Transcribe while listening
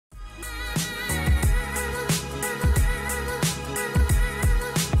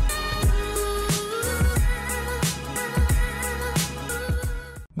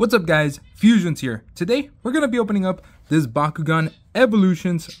What's up guys, FuZzionZ here. Today we're going to be opening up this Bakugan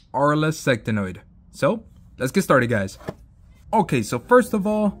Aurelus Sectanoid. So let's get started guys. Okay, so first of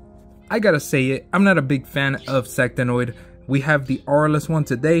all, I gotta say it, I'm not a big fan of Sectanoid. We have the Aurelus one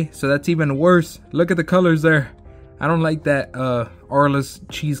today, so that's even worse. Look at the colors there. I don't like that Aurelus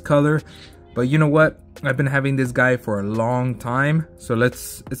cheese color, but you know what? I've been having this guy for a long time, so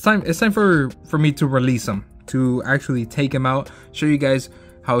it's time for me to release him, to actually take him out, show you guys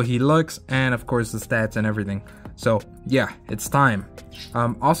how he looks, and of course the stats and everything. So yeah, it's time.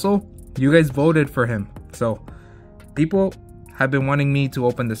 Also, you guys voted for him, so people have been wanting me to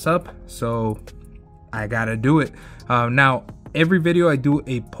open this up, so I gotta do it. Now every video I do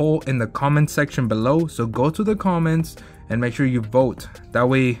a poll in the comment section below, so go to the comments and make sure you vote. That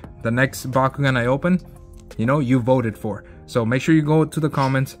way the next Bakugan I open, you know, you voted for. So make sure you go to the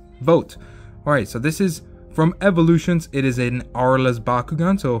comments, vote. Alright, so this is from FuZzionZ. It is an Aurelus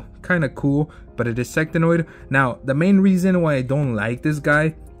Bakugan, so kind of cool, but it is Sectanoid. Now, the main reason why I don't like this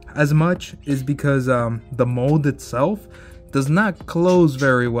guy as much is because the mold itself does not close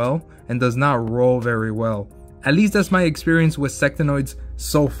very well and does not roll very well. At least that's my experience with Sectanoids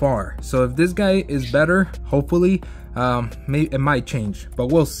so far. So if this guy is better, hopefully, it might change, but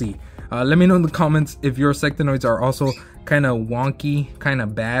we'll see. Let me know in the comments if your Sectanoids are also kind of wonky, kind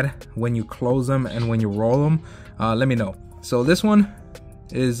of bad when you close them and when you roll them. Let me know. So this one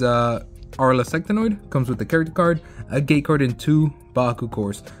is Aurelus Sectanoid, comes with the character card, a gate card, and 2 Baku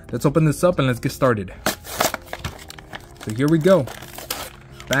cores. Let's open this up and let's get started. So here we go.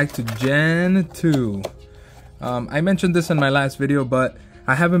 Back to Gen 2. I mentioned this in my last video, but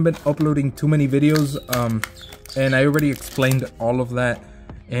I haven't been uploading too many videos, and I already explained all of that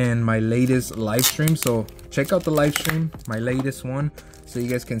in my latest live stream. So check out the live stream, my latest one, so you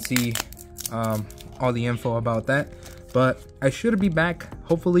guys can see all the info about that. But I should be back.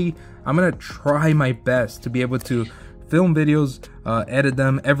 Hopefully, I'm gonna try my best to be able to film videos, edit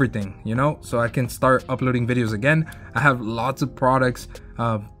them, everything, you know, so I can start uploading videos again. I have lots of products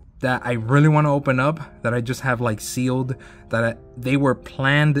that I really want to open up, that I just have like sealed, that they were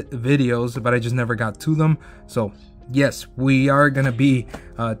planned videos, but I just never got to them. So yes, we are gonna be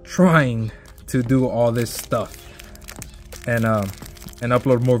trying to do all this stuff and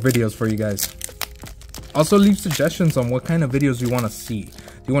upload more videos for you guys. Also, leave suggestions on what kind of videos you want to see.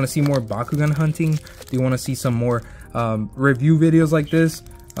 Do you want to see more Bakugan hunting? Do you want to see some more review videos like this?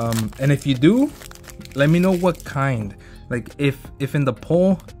 And if you do, let me know what kind. Like if in the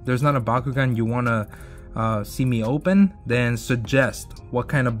poll there's not a Bakugan you want to see me open, then suggest what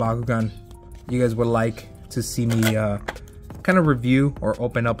kind of Bakugan you guys would like to see me kind of review or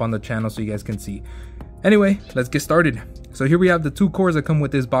open up on the channel so you guys can see. Anyway, let's get started. So here we have the 2 cores that come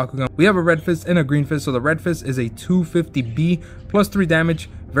with this Bakugan. We have a red fist and a green fist. So the red fist is a 250B plus 3 damage,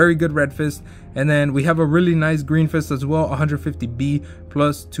 very good red fist. And then we have a really nice green fist as well, 150B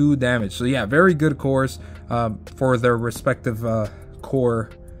plus 2 damage. So yeah, very good cores for their respective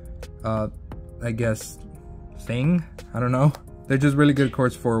core, I guess, thing. I don't know. They're just really good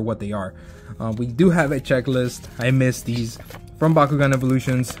cores for what they are. We do have a checklist. I missed these from Bakugan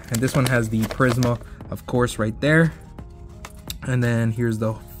Evolutions, and this one has the Prisma, of course, right there. And then here's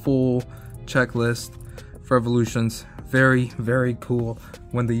the full checklist for Evolutions. Very, very cool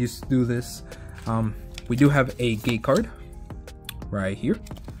when they used to do this. We do have a gate card right here,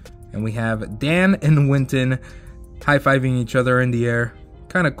 and we have Dan and Winton high-fiving each other in the air.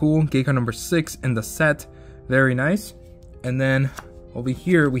 Kind of cool. Gate card number 6 in the set. Very nice. And then over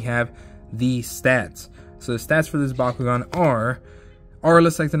here we have the stats. So the stats for this Bakugan are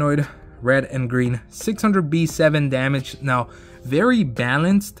Aurelus Sectanoid, red and green, 600B, 7 damage. Now, very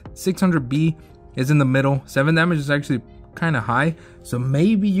balanced. 600B is in the middle. 7 damage is actually kind of high. So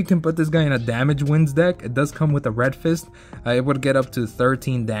maybe you can put this guy in a damage wins deck. It does come with a red fist. It would get up to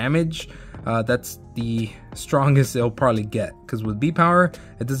 13 damage. That's the strongest it'll probably get, because with B power,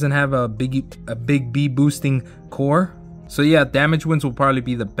 it doesn't have a big B boosting core. So yeah, damage wins will probably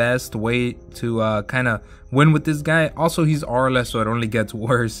be the best way to kind of win with this guy. Also, he's Aurelus, so it only gets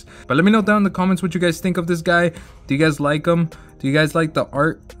worse. But let me know down in the comments what you guys think of this guy. Do you guys like him? Do you guys like the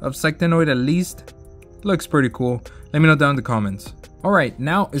art of Sectanoid at least? Looks pretty cool. Let me know down in the comments. Alright,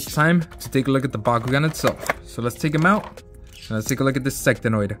 now it's time to take a look at the Bakugan itself. So let's take him out, and let's take a look at this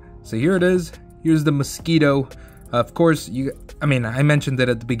Sectanoid. So here it is. Here's the mosquito. Of course, I mentioned it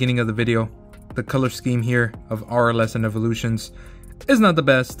at the beginning of the video. The color scheme here of Aurelus and Evolutions is not the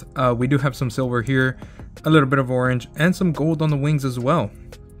best. We do have some silver here, a little bit of orange, and some gold on the wings as well.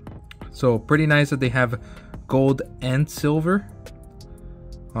 So pretty nice that they have gold and silver.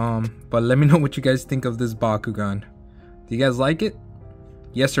 But let me know what you guys think of this Bakugan. Do you guys like it?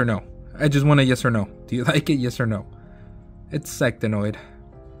 Yes or no? I just want a yes or no. Do you like it? Yes or no? It's Sectanoid.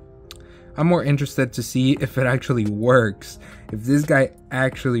 I'm more interested to see if it actually works. If this guy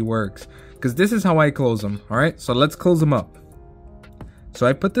actually works. Because this is how I close them. Alright, so let's close them up. So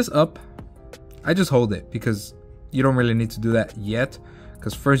I put this up. I just hold it because you don't really need to do that yet.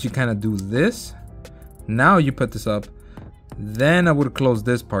 Because first you kind of do this. Now you put this up. Then I would close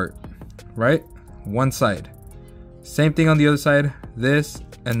this part. Right? One side. Same thing on the other side. This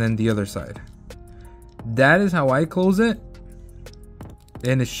and then the other side. That is how I close it.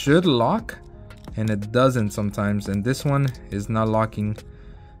 And it should lock, and it doesn't sometimes. And this one is not locking,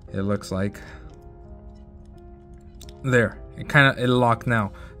 it looks like. There, it locked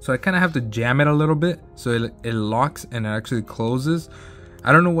now. So I kind of have to jam it a little bit so it locks and it actually closes.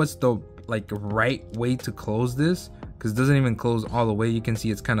 I don't know what's the right way to close this, because it doesn't even close all the way. You can see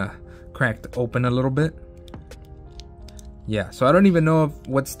it's kind of cracked open a little bit. Yeah, so I don't even know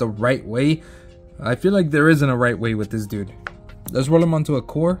what's the right way. I feel like there isn't a right way with this dude. Let's roll him onto a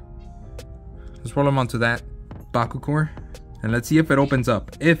core. Let's roll him onto that Baku core. And let's see if it opens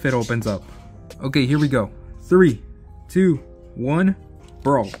up. If it opens up. Okay, here we go. 3, 2, 1.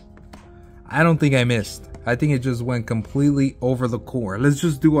 Bro, I don't think I missed. I think it just went completely over the core. Let's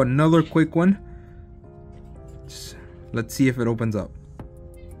just do another quick one. Let's see if it opens up.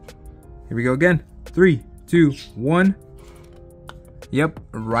 Here we go again. 3, 2, 1. Yep,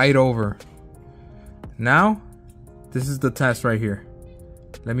 right over. Now, this is the test right here.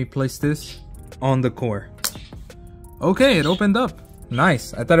 Let me place this on the core. Okay, it opened up.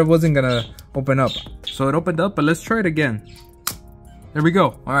 Nice. I thought it wasn't gonna open up. So it opened up, but let's try it again. There we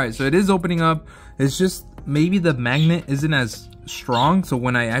go. Alright, so it is opening up. It's just maybe the magnet isn't as strong. So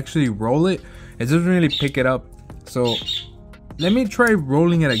when I actually roll it, it doesn't really pick it up. So let me try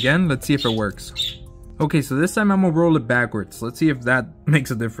rolling it again. Let's see if it works. Okay, so this time I'm gonna roll it backwards. Let's see if that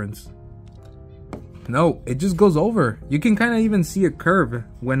makes a difference. No, it just goes over. You can kind of even see a curve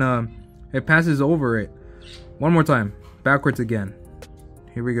when it passes over it. One more time, backwards again.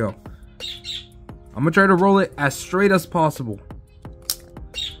 Here we go. I'm gonna try to roll it as straight as possible.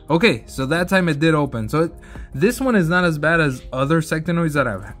 Okay, so that time it did open. So this one is not as bad as other Sectanoids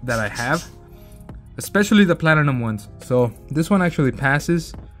that I have, especially the platinum ones. So this one actually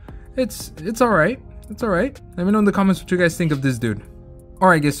passes. It's all right. It's all right. Let me know in the comments what you guys think of this dude.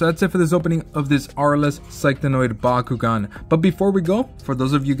 Alright guys, so that's it for this opening of this Aurelus Sectanoid Bakugan. But before we go, for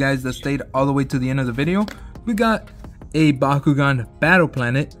those of you guys that stayed all the way to the end of the video, we got a Bakugan Battle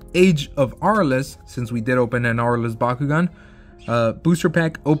Planet Age of Aurelus, since we did open an Aurelus Bakugan booster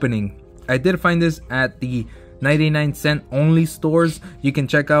pack opening. I did find this at the 99-cent only stores. You can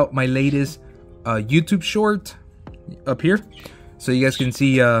check out my latest YouTube short up here, so you guys can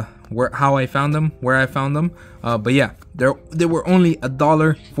see how I found them, where I found them. But yeah, they were only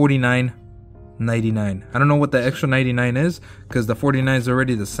 $1.49.99. I don't know what the extra 99 is, because the 49 is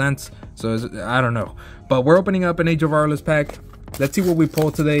already the cents, so I don't know. But we're opening up an Age of Aurelus pack. Let's see what we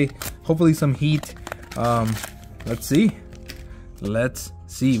pull today. Hopefully some heat. Let's see.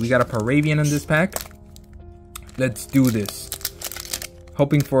 We got a Paravian in this pack. Let's do this.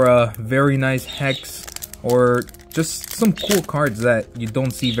 Hoping for a very nice hex, or just some cool cards that you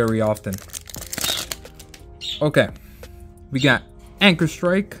don't see very often. Okay, we got Anchor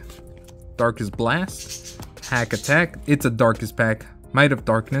Strike, Darkest Blast, Hack Attack. It's a Darkest pack. Might of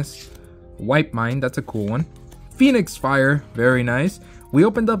Darkness, Wipe Mind. That's a cool one. Phoenix Fire, very nice. We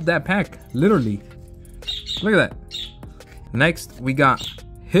opened up that pack, literally. Look at that. Next, we got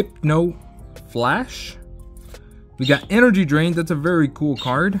Hypno Flash. We got Energy Drain. That's a very cool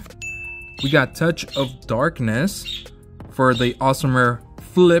card. We got Touch of Darkness for the awesomer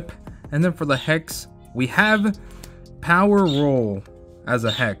flip. And then for the hex, we have Power Roll as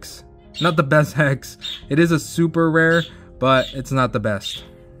a hex. Not the best hex. It is a super rare, but it's not the best.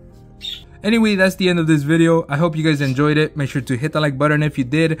 Anyway, that's the end of this video. I hope you guys enjoyed it. Make sure to hit the like button if you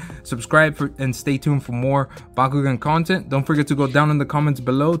did. Subscribe and stay tuned for more Bakugan content. Don't forget to go down in the comments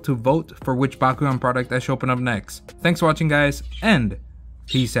below to vote for which Bakugan product I should open up next. Thanks for watching, guys, and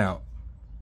peace out.